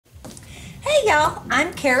Hey y'all,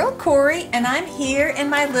 I'm Carol Corey and I'm here in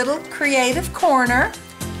my little creative corner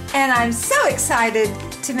and I'm so excited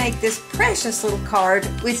to make this precious little card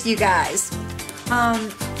with you guys.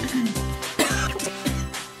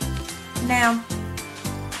 Now,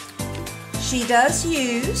 she does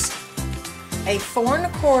use a 4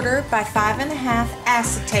 1/4 by 5 1/2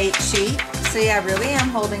 acetate sheet. See, I really am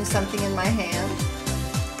holding something in my hand.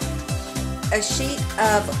 A sheet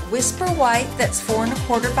of Whisper White that's 4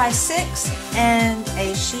 1/4 by 6, and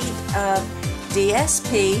a sheet of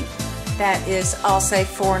DSP that is also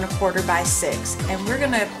 4 1/4 by 6. And we're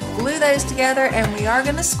going to glue those together, and we are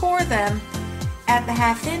going to score them at the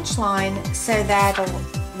 1/2 inch line so that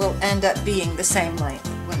will end up being the same length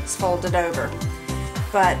when it's folded over.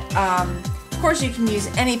 But of course you can use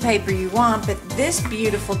any paper you want, but this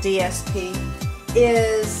beautiful DSP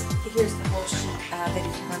is, here's the whole sheet of it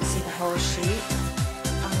if you want to see the whole sheet.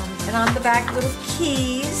 And on the back, little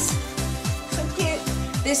keys. So cute.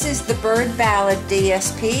 This is the Bird Ballad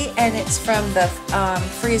DSP, and it's from the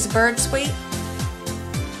Free as a Bird suite.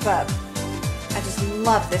 But I just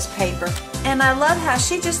love this paper. And I love how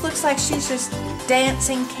she just looks like she's just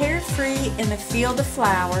dancing carefree in a field of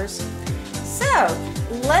flowers. So,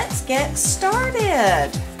 let's get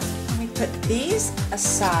started. Let me put these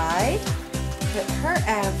aside. Put her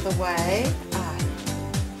out of the way.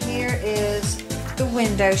 Here is the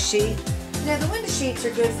window sheet. Now the window sheets are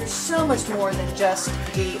good for so much more than just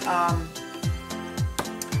the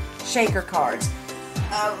shaker cards.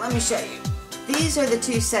 Let me show you. These are the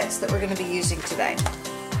 2 sets that we're going to be using today.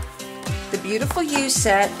 The Beautiful You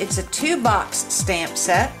set, it's a 2-box stamp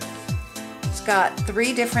set. It's got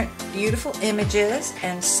 3 different beautiful images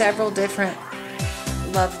and several different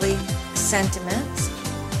lovely sentiments.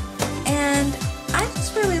 And I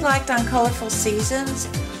just really liked on Colorful Seasons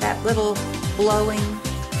that little blowing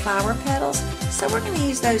flower petals, so we're going to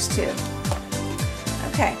use those too.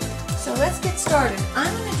 Okay, so let's get started.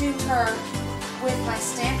 I'm going to do her with my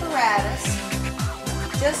Stamparatus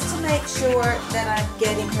just to make sure that I'm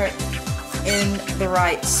getting her in the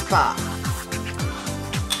right spot.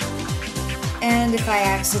 And if I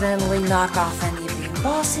accidentally knock off any of the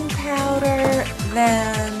embossing powder,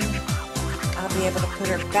 then I'll be able to put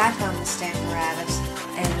her back on the Stamparatus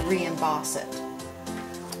and re-emboss it.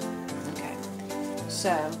 Okay,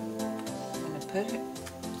 so I'm going to put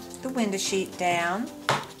the window sheet down.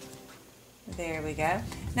 There we go.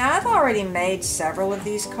 Now I've already made several of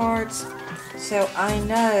these cards, so I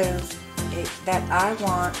know that I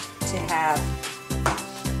want to have,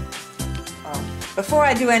 before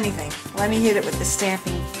I do anything, let me hit it with the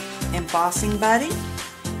Stampin Embossing Buddy.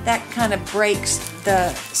 That kind of breaks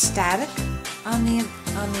the static on the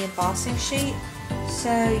embossing sheet,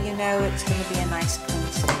 so you know it's going to be a nice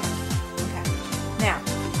clean stamp. Okay. Now,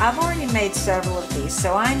 I've already made several of these,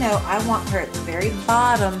 so I know I want her at the very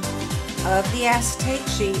bottom of the acetate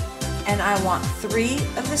sheet, and I want 3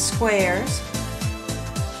 of the squares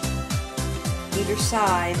either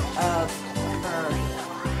side of her,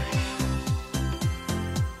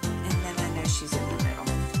 and then I know she's in the middle.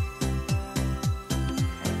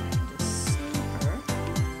 Okay, just see her.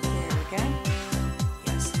 There we go.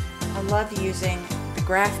 Yes, I love using the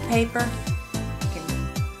graph paper. You can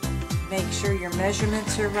make sure your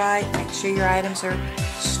measurements are right, make sure your items are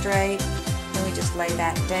straight. Then we just lay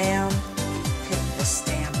that down, pick the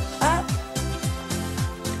stamp up,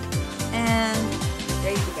 and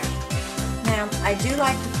there you go. Now, I do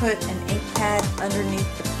like to put an ink pad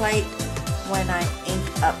underneath the plate when I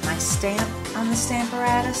ink up my stamp on the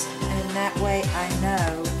Stamparatus, and that way I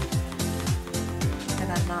know that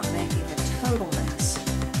I'm not making a total mess.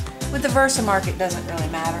 With the VersaMark it doesn't really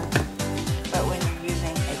matter, but when you're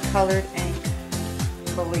using a colored ink,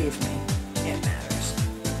 believe me, it matters.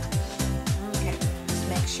 Okay, let's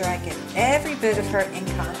make sure I get every bit of her in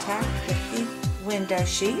contact with the window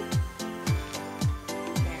sheet.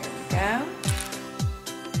 There we go.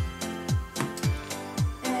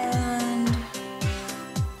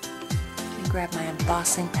 Grab my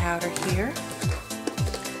embossing powder here.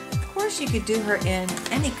 Of course you could do her in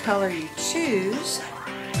any color you choose.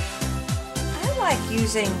 I like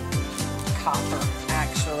using copper,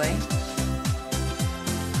 actually. I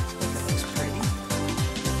think it looks pretty.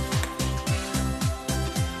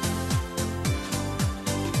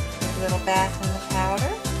 A little bath in the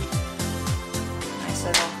powder. Nice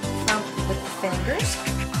little thump with the fingers.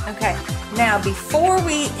 Okay, now before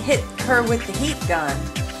we hit her with the heat gun,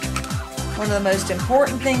 one of the most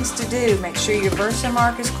important things to do, make sure your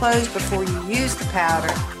VersaMark is closed before you use the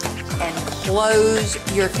powder, and close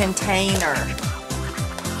your container.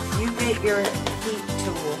 You get your heat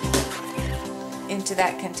tool into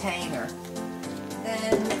that container,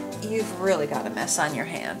 then you've really got a mess on your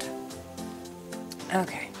hand.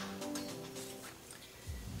 Okay.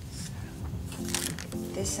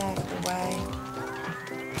 Get this out of the way.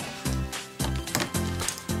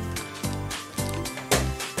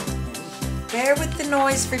 Bear with the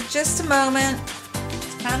noise for just a moment.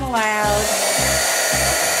 It's kind of loud.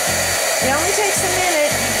 It only takes a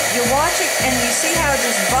minute. You watch it and you see how it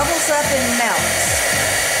just bubbles up and melts.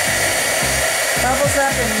 Bubbles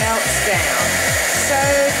up and melts down so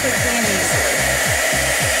quickly and easily.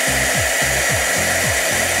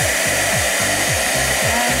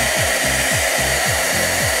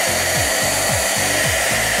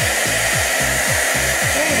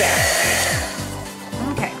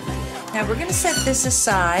 Now we're going to set this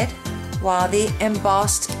aside while the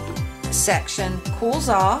embossed section cools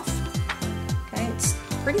off. Okay, it's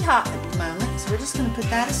pretty hot at the moment, so we're just going to put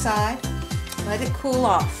that aside, let it cool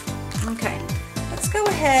off. Okay, let's go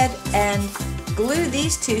ahead and glue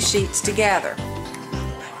these two sheets together.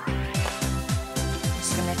 I'm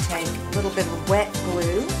just going to take a little bit of wet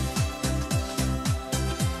glue.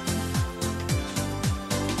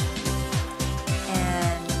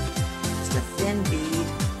 And just a thin bead.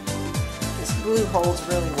 Glue holds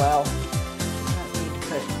really well. You don't need to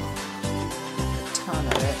put a ton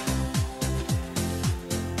of it.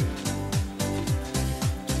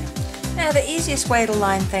 Now the easiest way to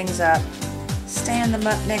line things up, stand them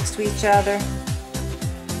up next to each other.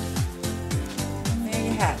 And there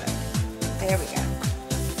you have it. There we go.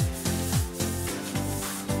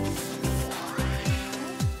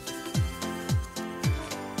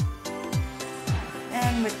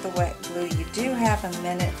 And with the wet glue, you do have a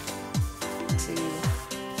minute to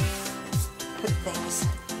put things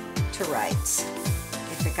to rights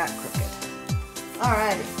if it got crooked.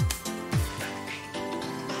 Alrighty.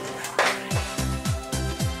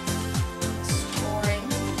 Scoring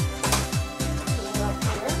tool up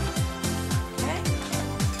here. Okay.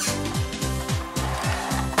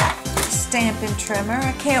 Stampin' Trimmer.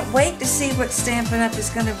 I can't wait to see what Stampin' Up! Is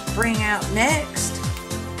going to bring out next.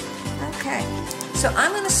 Okay, so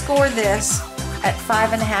I'm going to score this at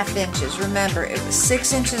 5.5 inches. Remember, it was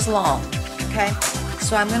 6 inches long. Okay,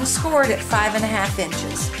 so I'm going to score it at 5.5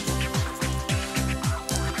 inches.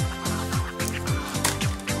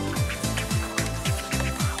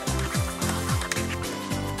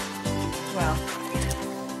 Well,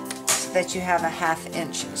 so that you have a 1/2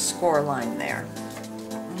 inch score line there.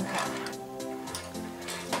 Okay.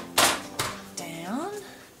 Down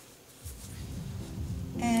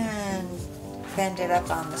and bend it up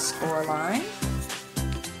on the score line.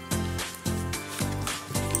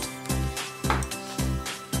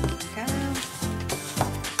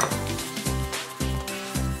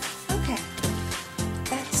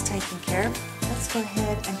 Let's go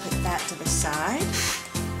ahead and put that to the side.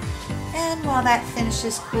 And while that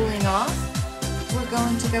finishes cooling off, we're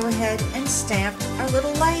going to go ahead and stamp our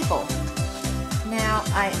little label. Now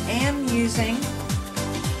I am using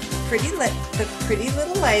the pretty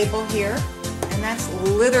little label here, and that's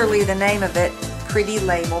literally the name of it, Pretty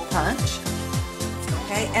Label Punch.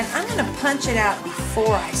 Okay, and I'm going to punch it out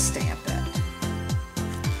before I stamp it.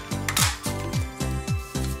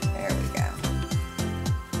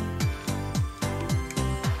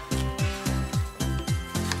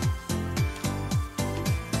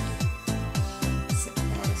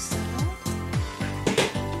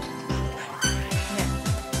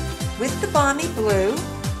 With the Balmy Blue,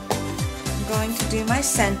 I'm going to do my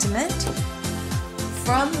sentiment.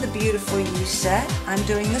 From the Beautiful You set, I'm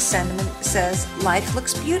doing the sentiment that says, "Life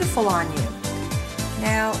looks beautiful on you."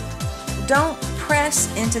 Now, don't press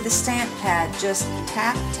into the stamp pad, just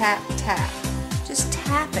tap, tap, tap. Just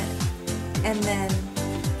tap it, and then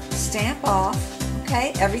stamp off.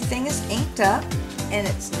 Okay, everything is inked up, and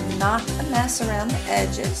it's not a mess around the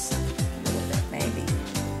edges. A little bit maybe,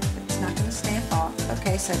 but it's not going to stamp off.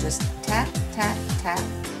 Okay, so just tap, tap, tap.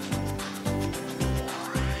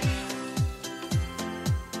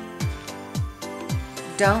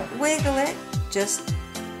 Don't wiggle it, just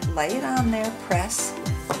lay it on there, press,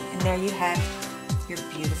 and there you have your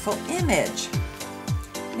beautiful image.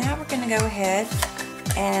 Now we're going to go ahead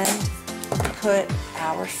and put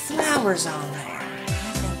our flowers on there.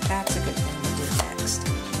 I think that's a good thing to do next.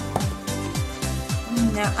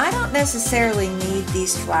 Now I don't necessarily need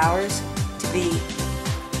these flowers to be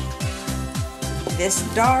this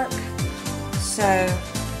dark, so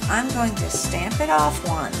I'm going to stamp it off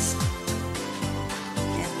once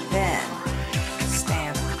and then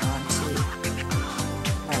stamp onto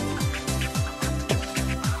like.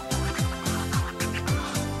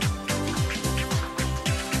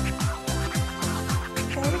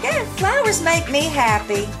 There we go. Flowers make me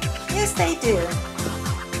happy. Yes, they do.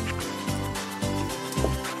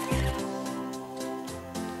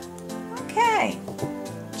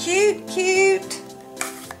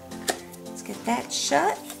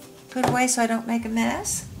 put away so I don't make a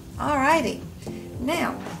mess. Alrighty,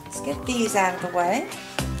 now let's get these out of the way.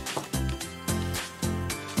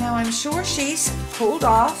 Now I'm sure she's cooled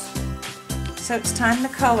off, so it's time to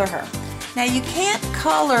color her. Now you can't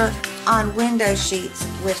color on window sheets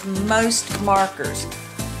with most markers,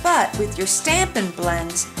 but with your Stampin'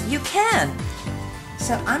 Blends you can.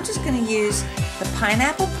 So I'm just going to use the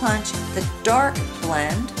Pineapple Punch, the dark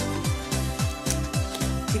blend,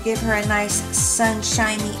 to give her a nice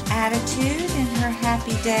sunshiny attitude in her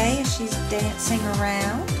happy day as she's dancing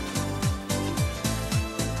around.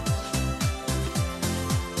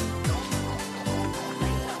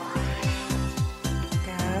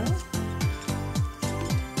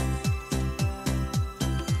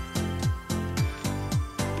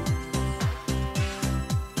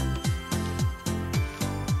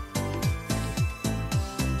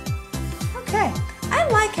 Okay, I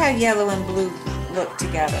like how yellow and blue look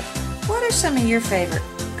together. What are some of your favorite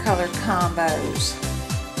color combos?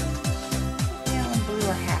 Yellow and blue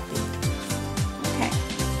are happy. Okay.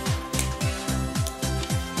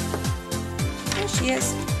 There she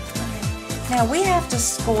is. Okay. Now we have to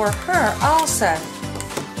score her also.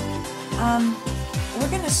 We're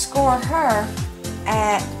going to score her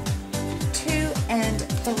at 2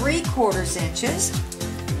 3/4 inches.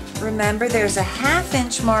 Remember, there's a 1/2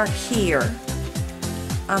 inch mark here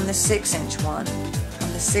on the 6-inch one,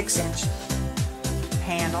 on the 6-inch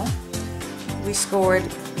panel. We scored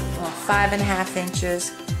 5.5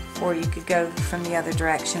 inches, or you could go from the other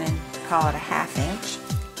direction and call it a 1/2 inch.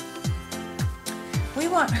 We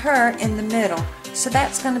want her in the middle, so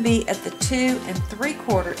that's going to be at the 2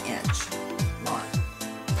 3/4 inch mark.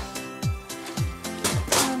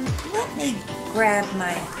 Let me grab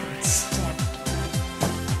my stamp.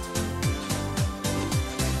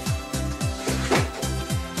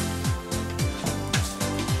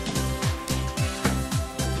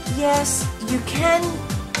 Yes, you can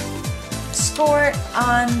score it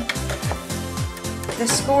on the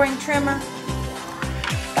scoring trimmer,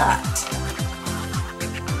 but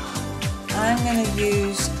I'm going to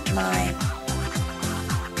use my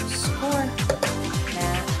score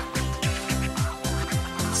mat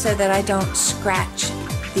so that I don't scratch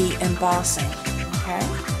the embossing, okay?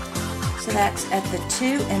 So that's at the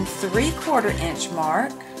 2 3/4 inch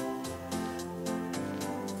mark.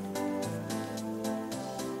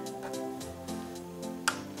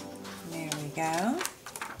 Go.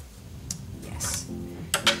 Yes,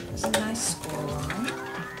 there's a nice score line.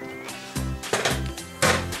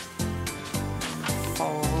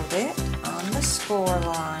 Fold it on the score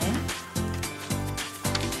line.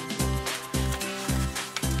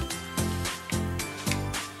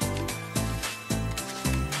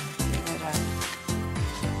 Give it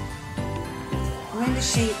a window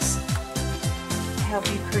sheets help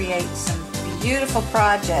you create some beautiful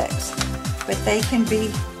projects, but they can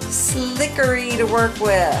be slickery to work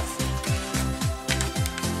with.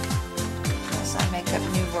 Yes, I make up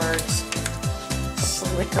new words.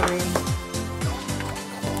 Slickery.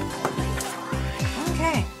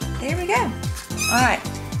 Okay, there we go. Alright,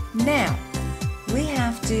 now we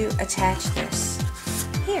have to attach this.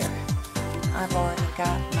 Here, I've already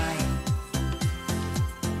got my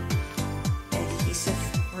adhesive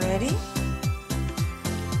ready.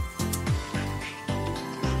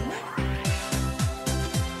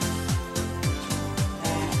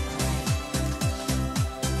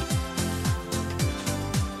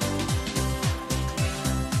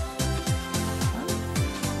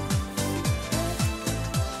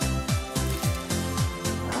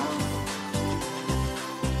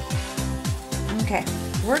 Okay,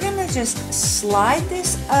 we're going to just slide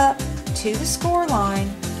this up to the score line.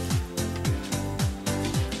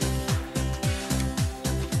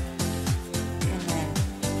 And then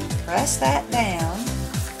press that down.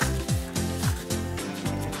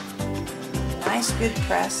 Nice good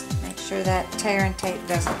press. Make sure that tear and tape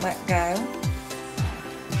doesn't let go.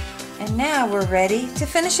 And now we're ready to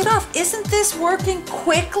finish it off. Isn't this working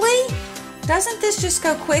quickly? Doesn't this just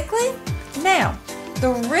go quickly? Now, the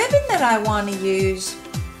ribbon that I want to use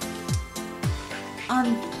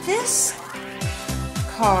on this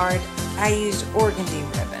card, I used organdy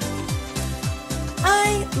ribbon.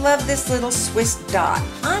 I love this little Swiss dot.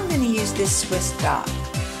 I'm going to use this Swiss dot.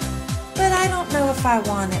 But I don't know if I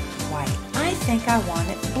want it white. I think I want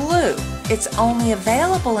it blue. It's only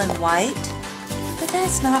available in white, but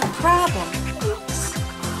that's not a problem. Oops.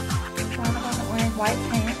 I wasn't wearing white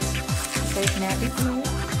pants. They've navy blue.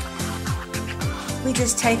 We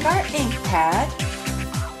just take our ink pad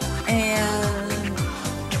and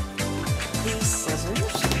these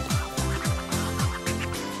scissors,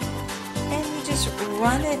 and you just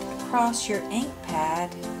run it across your ink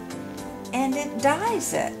pad and it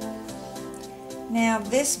dyes it. Now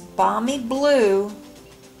this Balmy Blue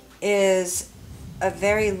is a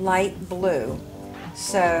very light blue,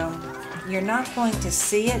 so you're not going to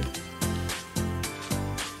see it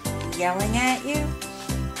yelling at you,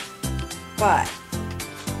 but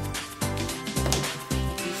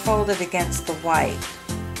if you fold it against the white,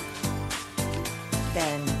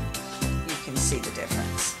 then you can see the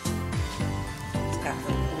difference. It's got a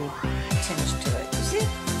little blue tinge to it, you see?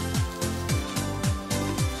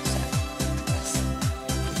 So, yes.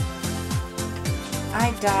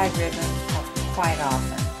 I dye ribbon quite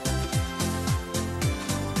often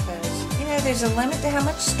because, you know, there's a limit to how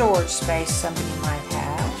much storage space somebody might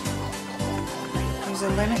have. There's a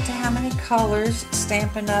limit to how many colors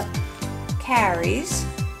Stampin' Up! Carries.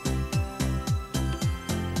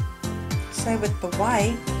 So with the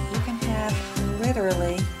white, you can have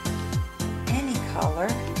literally any color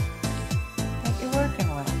that you're working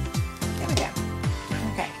with. There we go.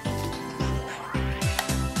 Okay.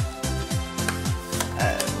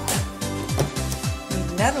 Need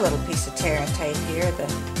another little piece of tear and tape here, the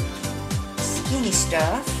skinny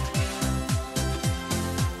stuff.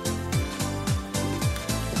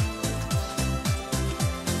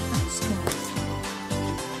 I'm just going to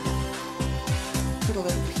put a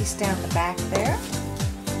little piece down the back there.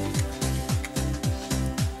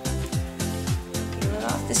 Peel it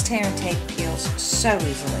off. This tear and tape peels so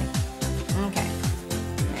easily. Okay.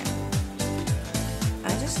 Now, I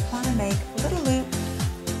just want to make a little loop.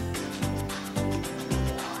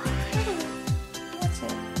 That's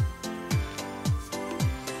it.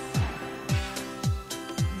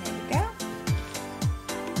 There we go.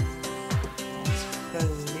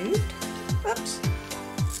 That's glued. Whoops.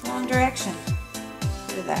 Wrong direction.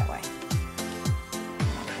 Put it that way.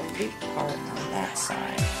 The loop part on that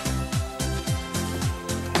side.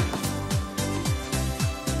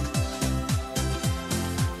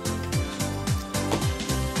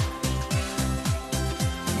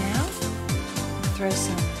 Now, throw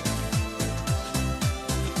some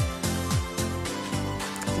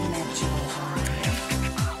dimensionals on here.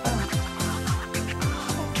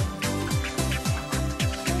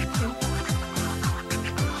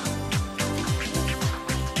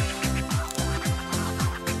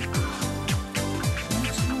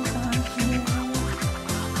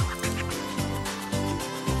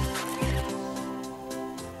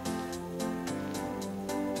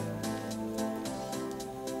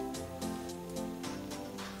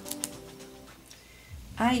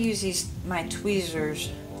 I use these, my tweezers,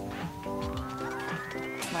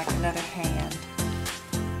 like another hand.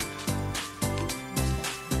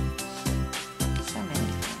 So many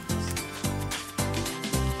things.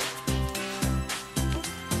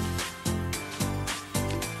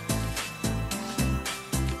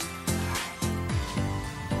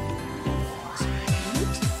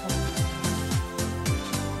 It's beautiful.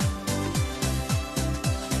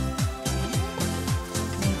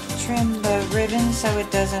 Trim the ribbon so it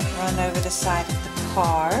doesn't run over the side of the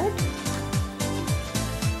card.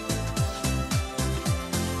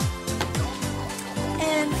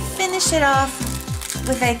 And finish it off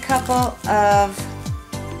with a couple of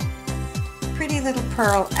pretty little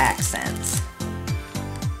pearl accents.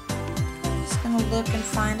 I'm just going to look and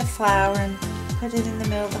find a flower and put it in the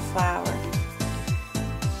middle of the flower.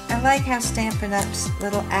 I like how Stampin' Up's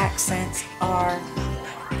little accents are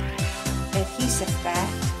adhesive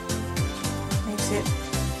backed. Makes it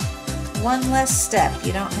one less step.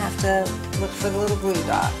 You don't have to look for the little glue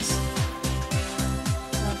dots.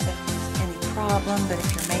 Not that it's any problem, but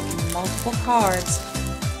if you're making multiple cards,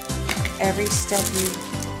 every step you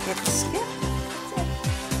get to skip.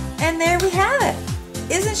 And there we have it.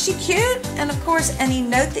 Isn't she cute? And of course, any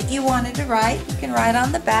note that you wanted to write, you can write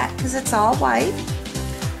on the back because it's all white.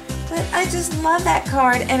 But I just love that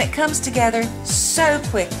card, and it comes together so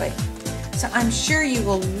quickly. So I'm sure you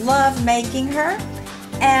will love making her,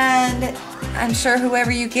 and I'm sure whoever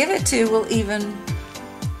you give it to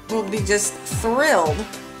will be just thrilled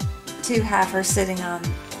to have her sitting on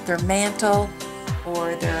their mantle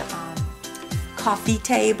or their coffee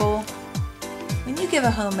table. When you give a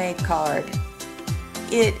homemade card,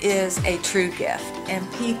 it is a true gift,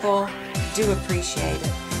 and people do appreciate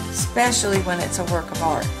it, especially when it's a work of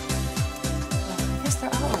art. Well, I guess they're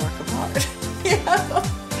all a work of art.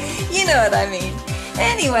 You know what I mean.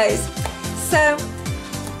 Anyways, so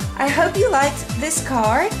I hope you liked this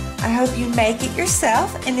card. I hope you make it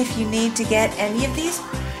yourself, and if you need to get any of these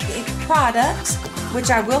products, which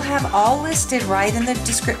I will have all listed right in the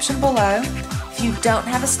description below. If you don't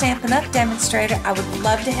have a Stampin' Up! Demonstrator, I would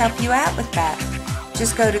love to help you out with that.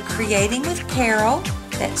 Just go to Creating with Carole,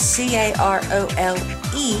 that's CAROLE,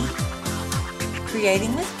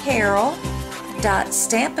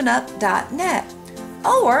 creatingwithcarol.stampinup.net,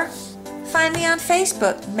 or find me on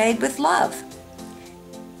Facebook, Made with Love.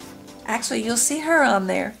 Actually, you'll see her on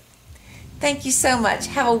there. Thank you so much.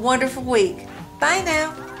 Have a wonderful week. Bye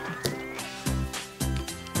now.